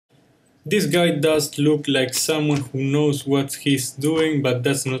This guy does look like someone who knows what he's doing, but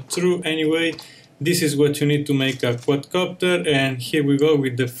that's not true. Anyway, this is what you need to make a quadcopter, and here we go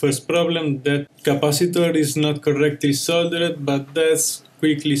with the first problem. That capacitor is not correctly soldered, but that's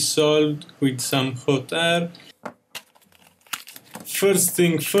quickly solved with some hot air. First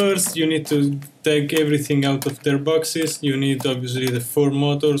thing first, you need to take everything out of their boxes. You need obviously the 4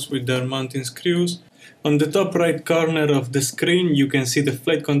 motors with their mounting screws. On the top right corner of the screen you can see the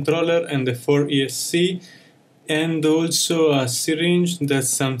flight controller and the 4 ESC, and also a syringe. That's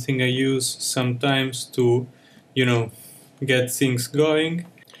something I use sometimes to, get things going.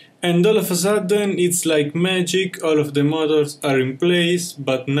 And all of a sudden it's like magic, all of the motors are in place,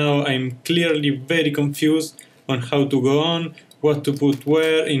 but now I'm clearly very confused on how to go on, what to put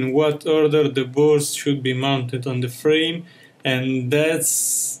where, in what order the boards should be mounted on the frame. And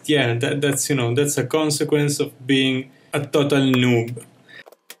that's a consequence of being a total noob.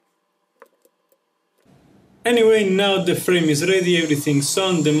 Anyway, now the frame is ready, everything's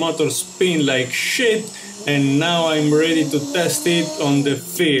on, the motors spin like shit, and now I'm ready to test it on the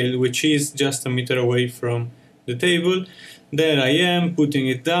field, which is just a meter away from the table. There I am, putting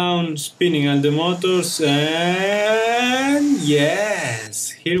it down, spinning all the motors, and yes,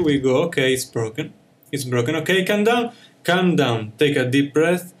 here we go. Okay, it's broken. It's broken. Okay, calm down. Calm down, take a deep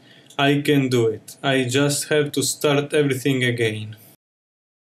breath. I can do it. I just have to start everything again.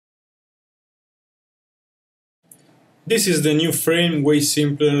 This is the new frame, way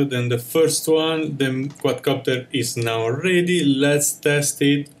simpler than the first one. The quadcopter is now ready. Let's test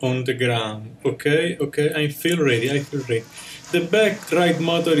it on the ground. Okay, I feel ready. The back right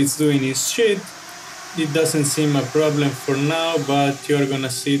motor is doing its shit. It doesn't seem a problem for now, but you're gonna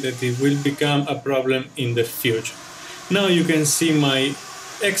see that it will become a problem in the future. Now you can see my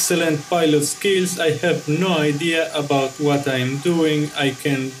excellent pilot skills. I have no idea about what I'm doing. I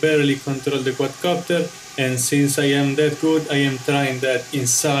can barely control the quadcopter, and since I am that good, I am trying that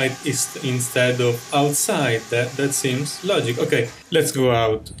inside instead of outside. That seems logic. Okay, let's go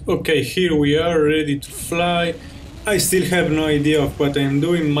out. Okay, here we are, ready to fly. I still have no idea of what I'm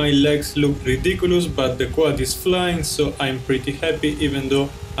doing. My legs look ridiculous, but the quad is flying, so I'm pretty happy, even though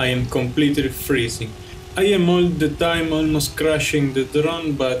I am completely freezing. I am all the time almost crashing the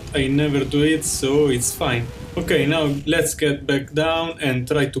drone, but I never do it, so it's fine. Okay, now let's get back down and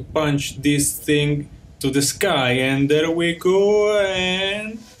try to punch this thing to the sky, and there we go,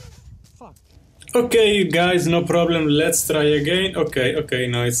 and... Okay, guys, no problem, let's try again. Okay,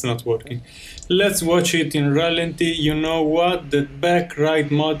 no, it's not working. Let's watch it in reality. You know what? The back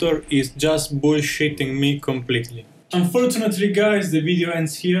right motor is just bullshitting me completely. Unfortunately, guys, the video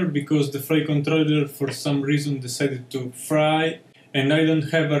ends here because the flight controller for some reason decided to fry, and I don't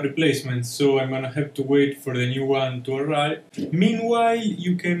have a replacement, so I'm gonna have to wait for the new one to arrive. Meanwhile,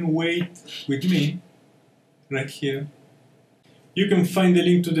 you can wait with me right here. You can find the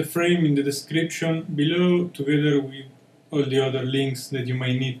link to the frame in the description below, together with all the other links that you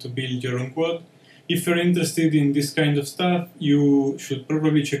might need to build your own quad. If you're interested in this kind of stuff, you should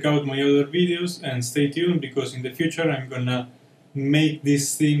probably check out my other videos and stay tuned, because in the future I'm gonna make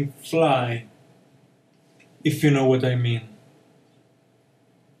this thing fly, if you know what I mean.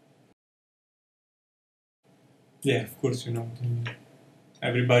 Yeah, of course you know what I mean.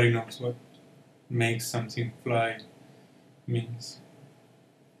 Everybody knows what makes something fly means.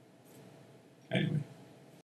 Anyway.